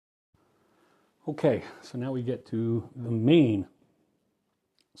Okay, so now we get to the main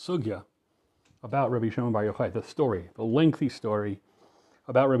sugya about Rabbi Shimon bar Yochai, the story, the lengthy story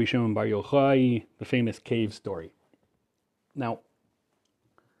about Rabbi Shimon bar Yochai, the famous cave story. Now,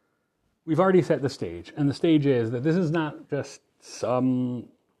 we've already set the stage, and the stage is that this is not just some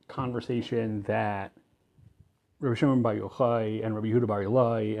conversation that Rabbi Shimon bar Yochai and Rabbi Yehuda bar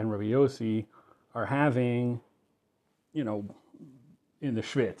Ilai and Rabbi Yosi are having, in the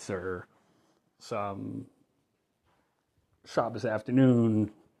Schwitz or some Shabbos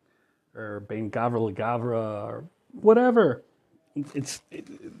afternoon or Bein Gavra LeGavra or whatever.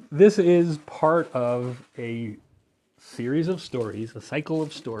 This is part of a series of stories, a cycle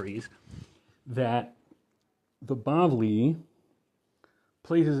of stories that the Bavli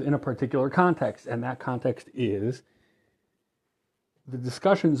places in a particular context, and that context is the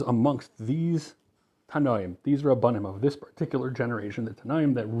discussions amongst these Tanoim, these Rabbanim of this particular generation, the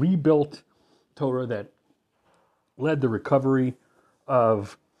Tanoim that rebuilt Torah, that led the recovery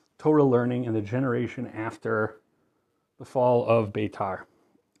of Torah learning in the generation after the fall of Beitar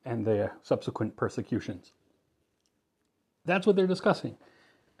and the subsequent persecutions. That's what they're discussing.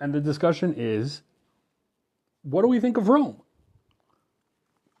 And the discussion is, what do we think of Rome?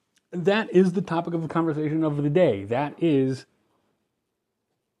 That is the topic of the conversation of the day. That is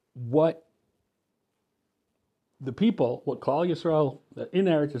what the people, what Klal Yisrael, in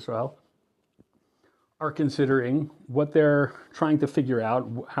Eretz Yisrael, are considering, what they're trying to figure out,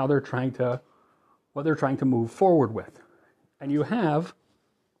 what they're trying to move forward with. And you have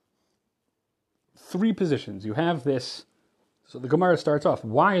three positions. You have this, so the Gemara starts off,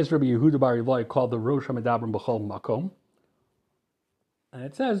 why is Rabbi Yehuda bar Ilai called the Rosh HaMedabrim B'chol Makom? And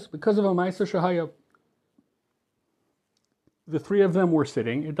it says, because of a Ma'aser Shehaya, the three of them were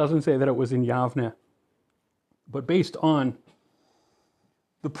sitting. It doesn't say that it was in Yavne. But based on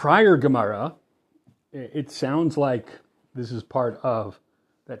the prior Gemara, it sounds like this is part of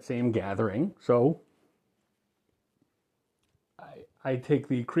that same gathering. So I take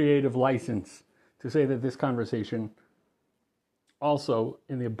the creative license to say that this conversation also,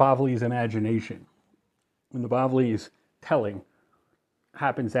 in the Bavli's imagination, in the Bavli's telling,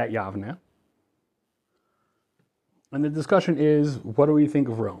 happens at Yavne. And the discussion is, what do we think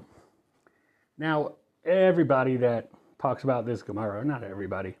of Rome? Now, everybody that talks about this Gemara, not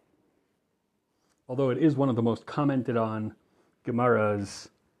everybody, although it is one of the most commented on Gemaras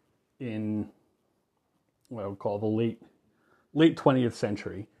in what I would call the late 20th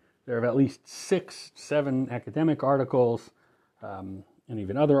century. There are at least 6-7 academic articles, and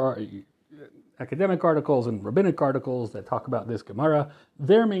even other academic articles and rabbinic articles that talk about this Gemara.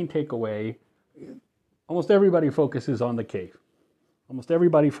 Their main takeaway, almost everybody focuses on the cave. Almost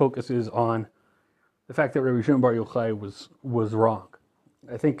everybody focuses on the fact that Rabbi Shimon bar Yochai was wrong.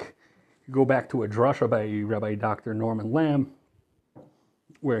 I think you go back to a drasha by Rabbi Dr. Norman Lamb,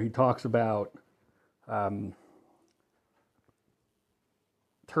 where he talks about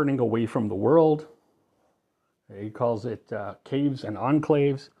turning away from the world. He calls it caves and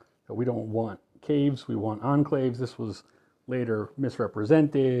enclaves. So we don't want caves, we want enclaves. This was later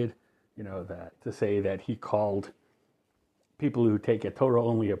misrepresented, that to say that he called people who take a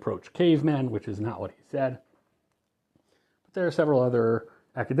Torah-only approach cavemen, which is not what he said. But there are several other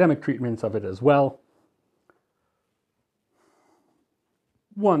academic treatments of it as well.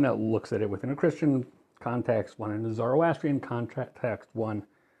 One that looks at it within a Christian context, one in a Zoroastrian context, one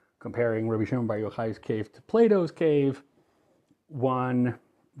comparing Rabbi Shimon bar Yochai's cave to Plato's cave, one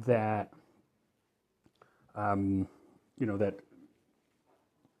that, that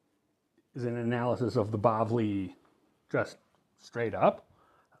is an analysis of the Bavli just straight up,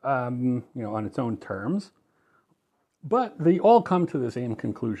 on its own terms. But they all come to the same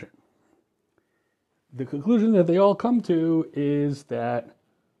conclusion. The conclusion that they all come to is that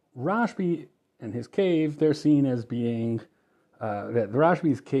Rashi and his cave, they're seen as being, that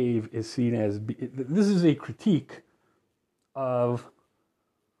Rashi's cave is seen as, this is a critique of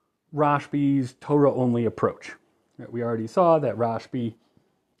Rashi's Torah-only approach. We already saw that Rashi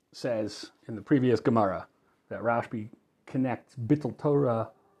says in the previous Gemara that Rashi connects Bittul Torah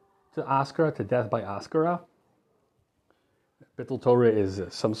to Askara, to death by Askara. Bittul Torah is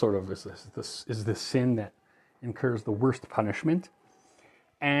some sort of is the sin that incurs the worst punishment,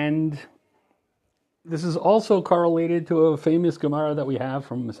 and this is also correlated to a famous Gemara that we have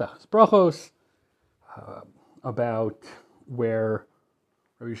from Maseches Brachos about where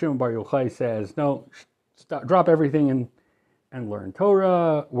Rabbi Shimon bar Yochai says, "No, drop everything and learn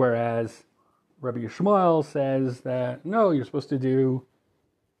Torah," whereas Rabbi Yishmael says that no, you're supposed to do,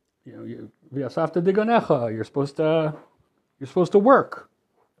 v'asafta diganecha. You're supposed to work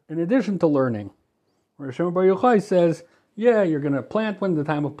in addition to learning. Where Shimon bar Yochai says, yeah, you're going to plant when the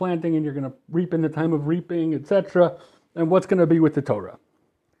time of planting, and you're going to reap in the time of reaping, etc. And what's going to be with the Torah?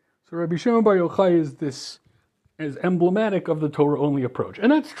 So Rabbi Shimon bar Yochai is emblematic of the Torah-only approach.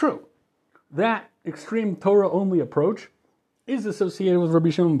 And that's true. That extreme Torah-only approach is associated with Rabbi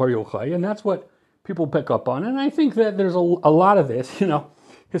Shimon bar Yochai, and that's what people pick up on. And I think that there's a lot of this.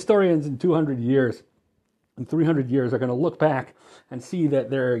 Historians in 200 years and 300 years are going to look back and see that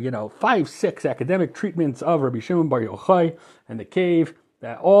there are, 5, 6 academic treatments of Rabbi Shimon bar Yochai and the cave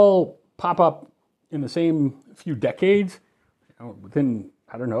that all pop up in the same few decades, within,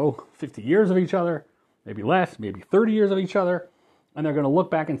 50 years of each other, maybe less, maybe 30 years of each other. And they're going to look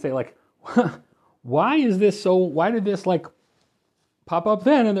back and say, like, why did this pop up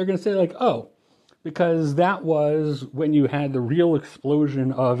then? And they're going to say, like, oh, because that was when you had the real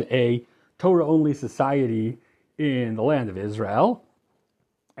explosion of a Torah-only society in the land of Israel.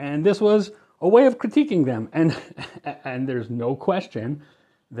 And this was a way of critiquing them. And there's no question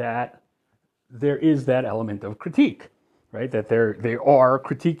that there is that element of critique, right? That they are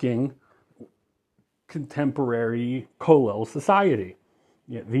critiquing contemporary Kollel society.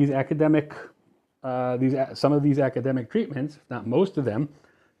 Some of these academic treatments, if not most of them,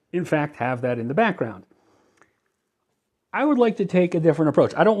 in fact, have that in the background. I would like to take a different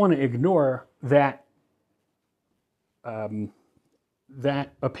approach. I don't want to ignore that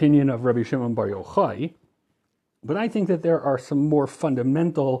that opinion of Rabbi Shimon bar Yochai, but I think that there are some more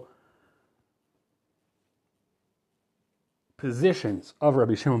fundamental positions of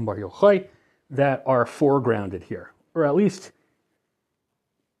Rabbi Shimon bar Yochai that are foregrounded here, or at least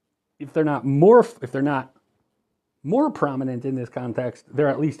if they're not more prominent in this context, they're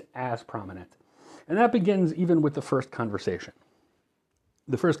at least as prominent. And that begins even with the first conversation.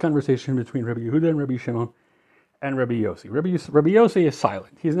 The first conversation between Rabbi Yehuda and Rabbi Shimon and Rabbi Yosi. Rabbi Yosi is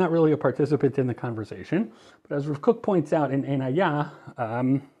silent. He's not really a participant in the conversation. But as Rav Kook points out in Einayah,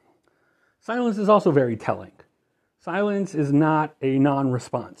 silence is also very telling. Silence is not a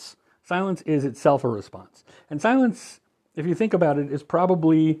non-response. Silence is itself a response. And silence, if you think about it, is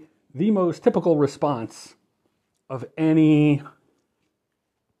probably the most typical response of any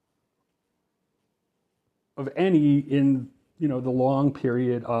in the long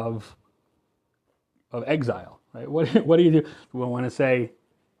period of exile, right? What do you do? Do we want to say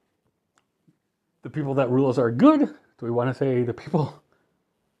the people that rule us are good? Do we want to say the people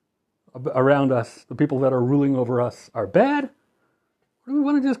around us, the people that are ruling over us, are bad? Or do we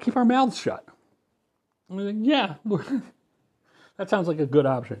want to just keep our mouths shut? And we're like, yeah, that sounds like a good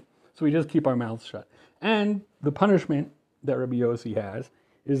option. So we just keep our mouths shut. And the punishment that Rabbi Yosi has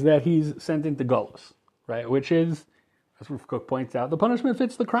is that he's sent into Golus, right? Which is, as Rav Kook points out, the punishment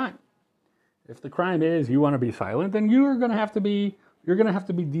fits the crime. If the crime is you want to be silent, then you're going to have to be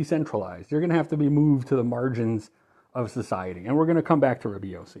decentralized. You're going to have to be moved to the margins of society. And we're going to come back to Rabbi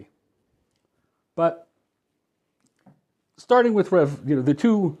Yosi. But starting with the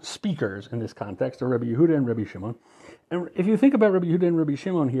two speakers in this context are Rabbi Yehuda and Rabbi Shimon. And if you think about Rabbi Yehuda and Rabbi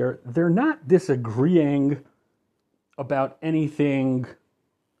Shimon here, they're not disagreeing about anything.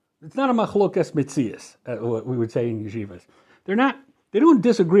 It's not a machlokas mitzias, what we would say in yeshivas. They don't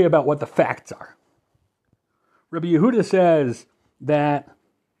disagree about what the facts are. Rabbi Yehuda says that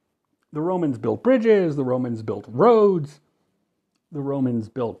the Romans built bridges, the Romans built roads, the Romans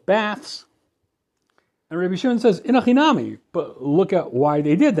built baths. And Rabbi Shimon says, inachinami, but look at why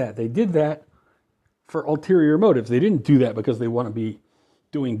they did that. They did that for ulterior motives. They didn't do that because they want to be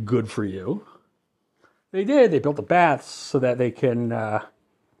doing good for you. They built the baths so that they can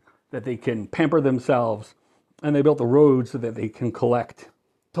pamper themselves, and they built the roads so that they can collect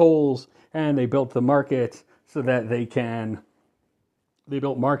tolls, and they built the markets so that they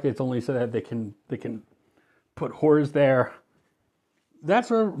built markets only so that they can put whores there.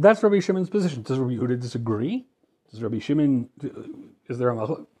 That's Rabbi Shimon's position. Does Rabbi Yehuda disagree? Does Rabbi Shimon, is there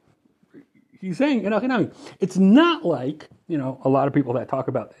a he's saying, it's not like, a lot of people that talk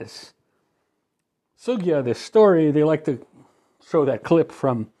about this sugya, this story, they like to show that clip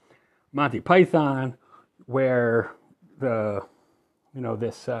from Monty Python where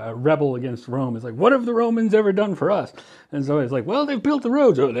this rebel against Rome is like, what have the Romans ever done for us? And so it's like, well, they've built the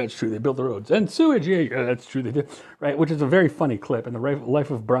roads. Oh, that's true, they built the roads. And sewage, yeah, that's true, they did. Right, which is a very funny clip. In the life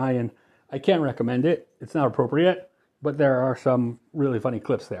of Brian, I can't recommend it. It's not appropriate, but there are some really funny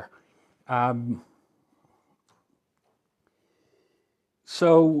clips there.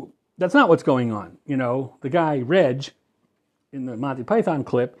 So that's not what's going on. The guy, Reg, in the Monty Python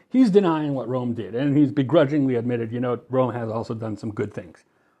clip, he's denying what Rome did, and he's begrudgingly admitted, Rome has also done some good things.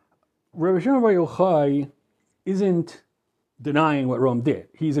 Rabbi Shimon bar Yochai isn't denying what Rome did.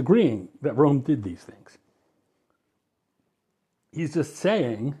 He's agreeing that Rome did these things. He's just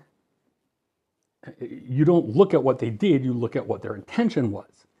saying, you don't look at what they did, you look at what their intention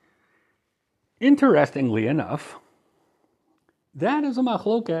was. Interestingly enough, that is a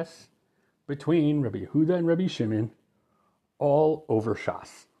machlokes between Rabbi Yehuda and Rabbi Shimon all over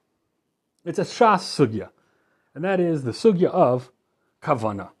Shas. It's a Shas sugya, and that is the sugya of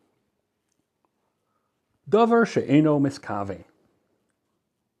kavana. Davar she'eno miskavein.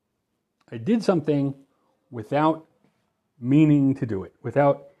 I did something without meaning to do it,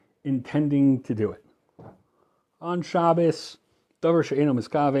 without intending to do it. On Shabbos, davar she'eno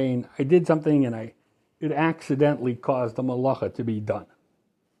miskavein, I did something and it accidentally caused the malacha to be done.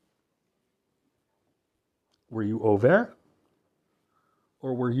 Were you over?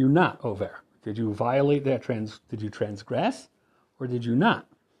 Or were you not over? Did you violate that did you transgress? Or did you not?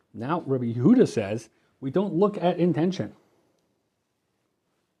 Now, Rabbi Yehuda says, we don't look at intention.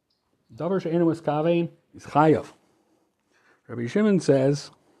 Davar she'enu miskavein is chayav. Rabbi Shimon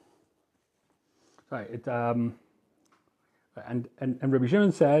says, and Rabbi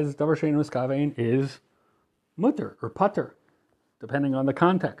Shimon says, davar she'enu miskavein is mutter or pater, depending on the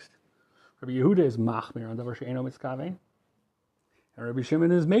context. Rabbi Yehuda is machmir on davar she'enu miskavein, and Rabbi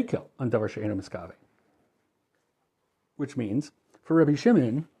Shimon is mekel on davar she'enu miskavein. Which means, for Rabbi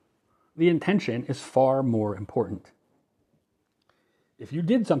Shimon, the intention is far more important. If you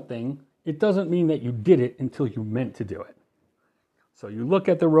did something, it doesn't mean that you did it until you meant to do it. So you look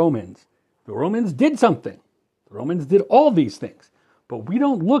at the Romans. The Romans did something. The Romans did all these things. But we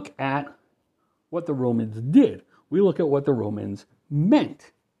don't look at what the Romans did. We look at what the Romans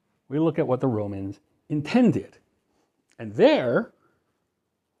meant. We look at what the Romans intended. And there,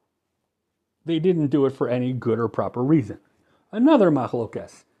 they didn't do it for any good or proper reason. Another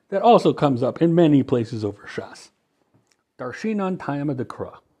machlokes that also comes up in many places over Shas. Darshinan Tayama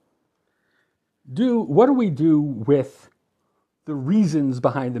Dekra. What do we do with the reasons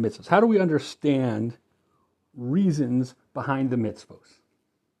behind the mitzvahs? How do we understand reasons behind the mitzvahs?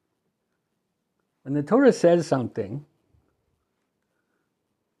 When the Torah says something,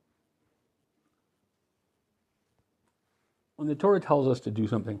 when the Torah tells us to do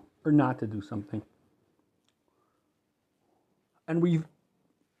something or not to do something, and we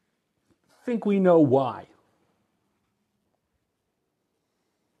think we know why,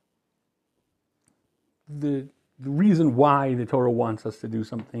 the reason why the Torah wants us to do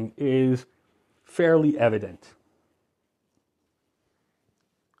something is fairly evident.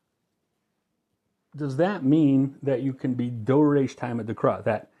 Does that mean that you can be doresh time at the dekra?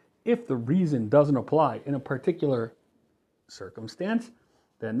 That if the reason doesn't apply in a particular circumstance,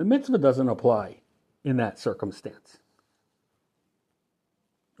 then the mitzvah doesn't apply in that circumstance?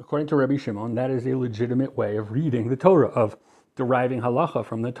 According to Rabbi Shimon, that is a legitimate way of reading the Torah, of deriving halacha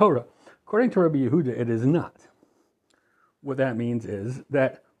from the Torah. According to Rabbi Yehuda, it is not. What that means is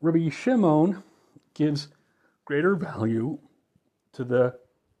that Rabbi Shimon gives greater value to the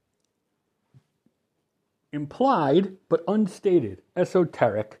implied but unstated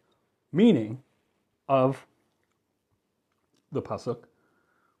esoteric meaning of the pasuk,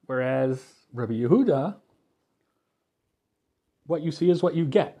 whereas Rabbi Yehuda, what you see is what you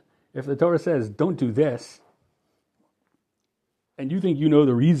get. If the Torah says, don't do this, and you think you know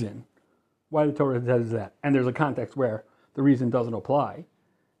the reason why the Torah says that, and there's a context where the reason doesn't apply,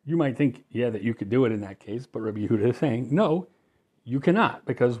 you might think, yeah, that you could do it in that case, but Rabbi Yehuda is saying, no, you cannot,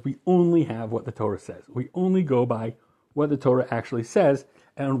 because we only have what the Torah says. We only go by what the Torah actually says,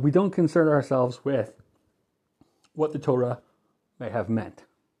 and we don't concern ourselves with what the Torah may have meant.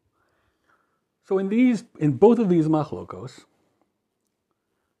 So in both of these machlokos,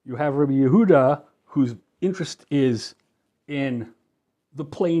 you have Rabbi Yehuda, whose interest is in the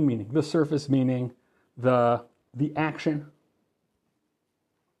plain meaning, the surface meaning, the action,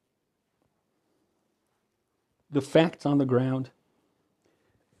 the facts on the ground.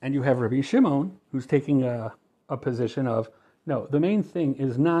 And you have Rabbi Shimon, who's taking a position of, no, the main thing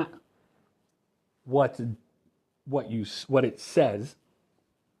is not what it says,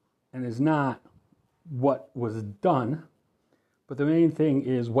 and is not what was done, but the main thing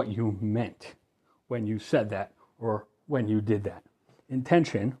is what you meant when you said that or when you did that.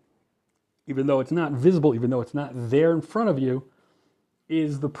 Intention, even though it's not visible, even though it's not there in front of you,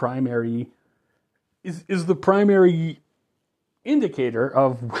 is the primary indicator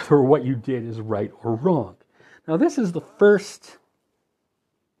of whether what you did is right or wrong. Now, this is the first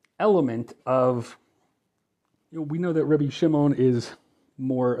element of, we know that Rabbi Shimon is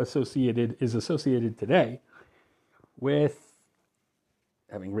associated today with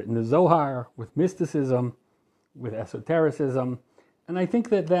having written the Zohar, with mysticism, with esotericism. And I think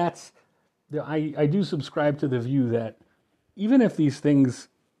that I do subscribe to the view that even if these things,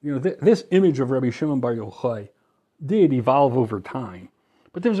 this image of Rabbi Shimon Bar Yochai did evolve over time,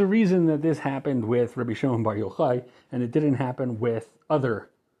 but there's a reason that this happened with Rabbi Shimon Bar Yochai and it didn't happen with other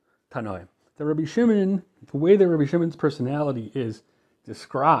Tanoim. The way that Rabbi Shimon's personality is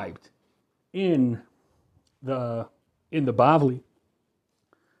described in the Bavli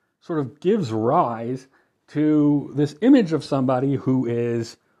sort of gives rise to this image of somebody who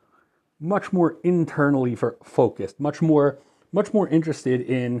is much more internally focused, much more interested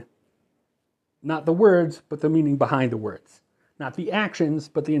in not the words, but the meaning behind the words. Not the actions,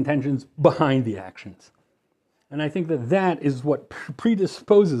 but the intentions behind the actions. And I think that is what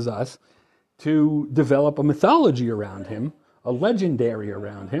predisposes us to develop a mythology around him, a legendary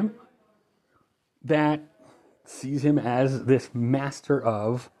around him, that sees him as this master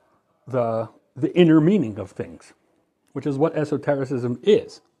of the inner meaning of things, which is what esotericism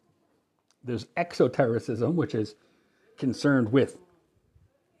is. There's exotericism, which is concerned with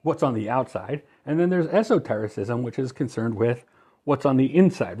what's on the outside, and then there's esotericism, which is concerned with what's on the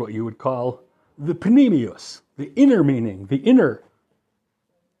inside, what you would call the panemius, the inner meaning, the innerness,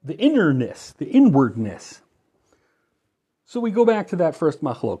 the inwardness. So we go back to that first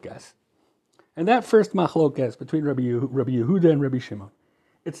machlokes. And that first machlokes between Rabbi Yehuda and Rabbi Shimon,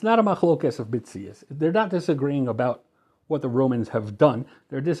 it's not a machlokes of bitzias. They're not disagreeing about what the Romans have done.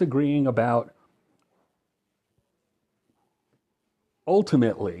 They're disagreeing about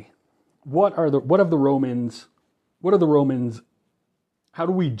ultimately what are the Romans, how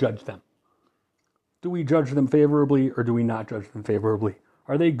do we judge them? Do we judge them favorably or do we not judge them favorably?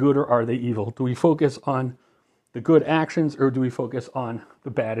 Are they good or are they evil? Do we focus on the good actions or do we focus on the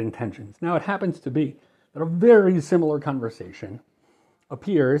bad intentions? Now it happens to be that a very similar conversation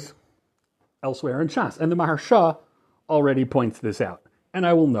appears elsewhere in Shas, and the Maharsha already points this out. And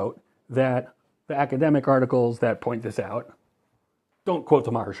I will note that the academic articles that point this out don't quote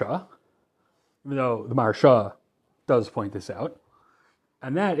the Maharsha, even though the Maharsha does point this out,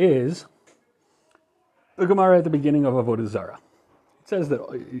 and that is the Gemara at the beginning of Avodah Zarah. It says that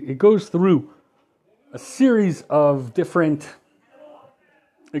it goes through a series of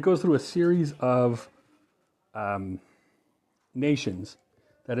nations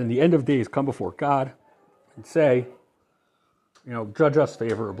that in the end of days come before God and say, judge us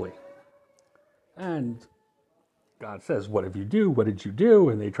favorably. And God says, what did you do? What did you do?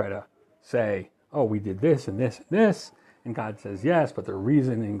 And they try to say, oh, we did this and this and this. And God says, yes, but their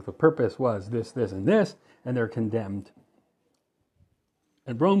reasoning, the purpose was this, this, and this. And they're condemned.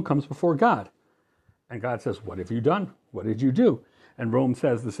 And Rome comes before God. And God says, what have you done? What did you do? And Rome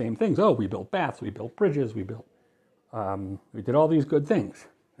says the same things. Oh, we built baths, we built bridges, we did all these good things.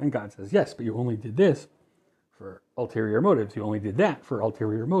 And God says, yes, but you only did this for ulterior motives. You only did that for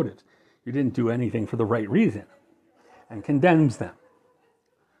ulterior motives. You didn't do anything for the right reason. And condemns them.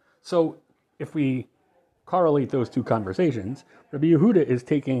 So if we correlate those two conversations, Rabbi Yehuda is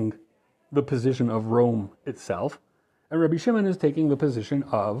taking the position of Rome itself, and Rabbi Shimon is taking the position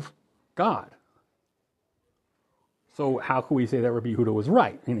of God. So how can we say that Rabbi Yehuda was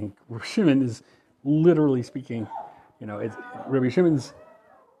right? Meaning, Rabbi Shimon is literally speaking, Rabbi Shimon's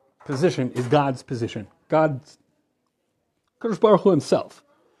position is God's position. God's Kadosh Baruch Hu himself.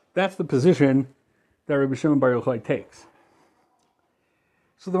 That's the position that Rabbi Shimon Bar Yochai takes.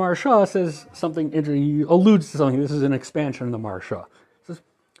 So the Maharsha says something interesting. He alludes to something. This is an expansion of the Maharsha. He says,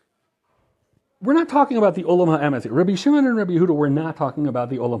 we're not talking about the Olam HaEmes. Rabbi Shimon and Rabbi Yehuda were not talking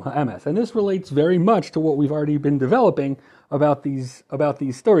about the Olam HaEmes. And this relates very much to what we've already been developing about these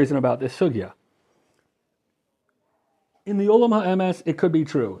stories and about this sugya. In the Olam HaEmes, it could be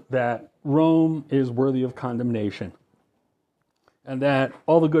true that Rome is worthy of condemnation. And that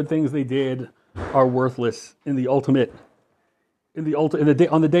all the good things they did are worthless on the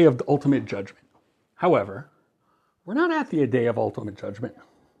day of the ultimate judgment. However, we're not at the day of ultimate judgment.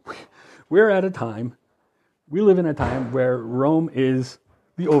 We live in a time where Rome is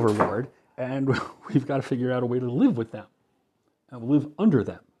the overlord, and we've got to figure out a way to live with them and live under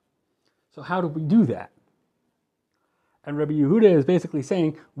them. So how do we do that? And Rabbi Yehuda is basically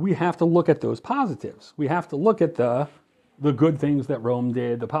saying we have to look at those positives. We have to look at the good things that Rome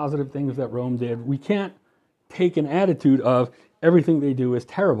did, the positive things that Rome did. We can't take an attitude of everything they do is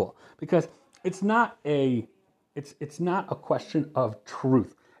terrible, because it's not a question of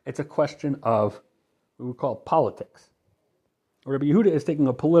truth. It's a question of what we call politics. Rabbi Yehuda is taking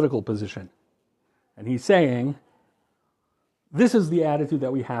a political position, and he's saying this is the attitude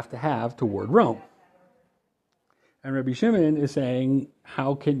that we have to have toward Rome. And Rabbi Shimon is saying,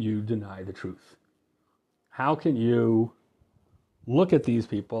 how can you deny the truth? how can you look at these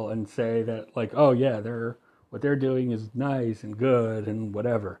people and say that, like, oh yeah, what they're doing is nice and good and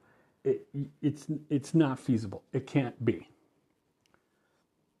whatever? It's not feasible. It can't be.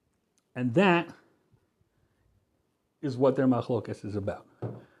 And that is what their machlokas is about.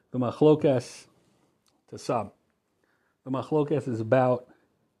 The machlokas, to sum, the machlokas is about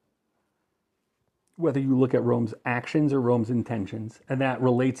whether you look at Rome's actions or Rome's intentions, and that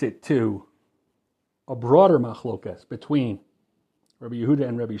relates it to a broader machlokas between Rabbi Yehuda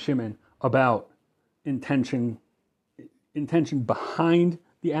and Rabbi Shimon about intention behind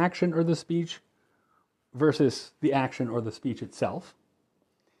the action or the speech versus the action or the speech itself.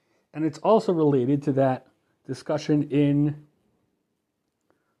 And it's also related to that discussion in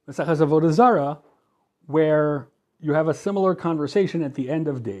Maseches Avodah Zarah, where you have a similar conversation at the end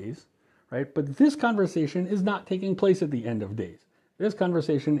of days, right? But this conversation is not taking place at the end of days. This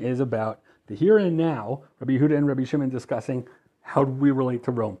conversation is about the here and now, Rabbi Yehuda and Rabbi Shimon discussing how do we relate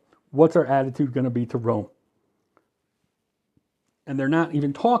to Rome? What's our attitude going to be to Rome? And they're not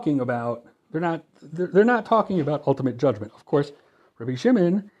even talking about, they're not talking about ultimate judgment. Of course, Rabbi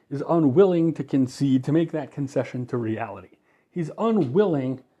Shimon is unwilling to concede, to make that concession to reality. He's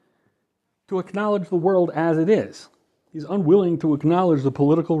unwilling to acknowledge the world as it is. He's unwilling to acknowledge the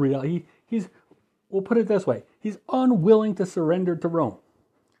political reality. We'll put it this way, he's unwilling to surrender to Rome.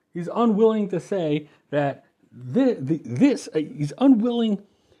 He's unwilling to say that he's unwilling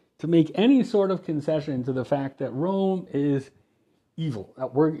to make any sort of concession to the fact that Rome is evil.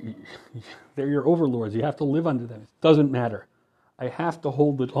 They're your overlords. You have to live under them. It doesn't matter. I have to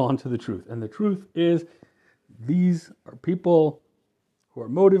hold it on to the truth. And the truth is, these are people who are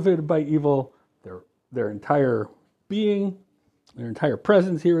motivated by evil. Their entire being, their entire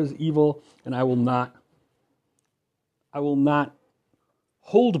presence here is evil, and I will not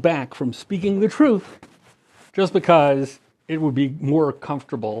hold back from speaking the truth just because it would be more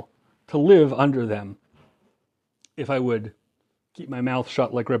comfortable to live under them if I would keep my mouth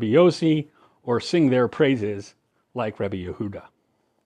shut like Rabbi Yosi or sing their praises like Rabbi Yehuda.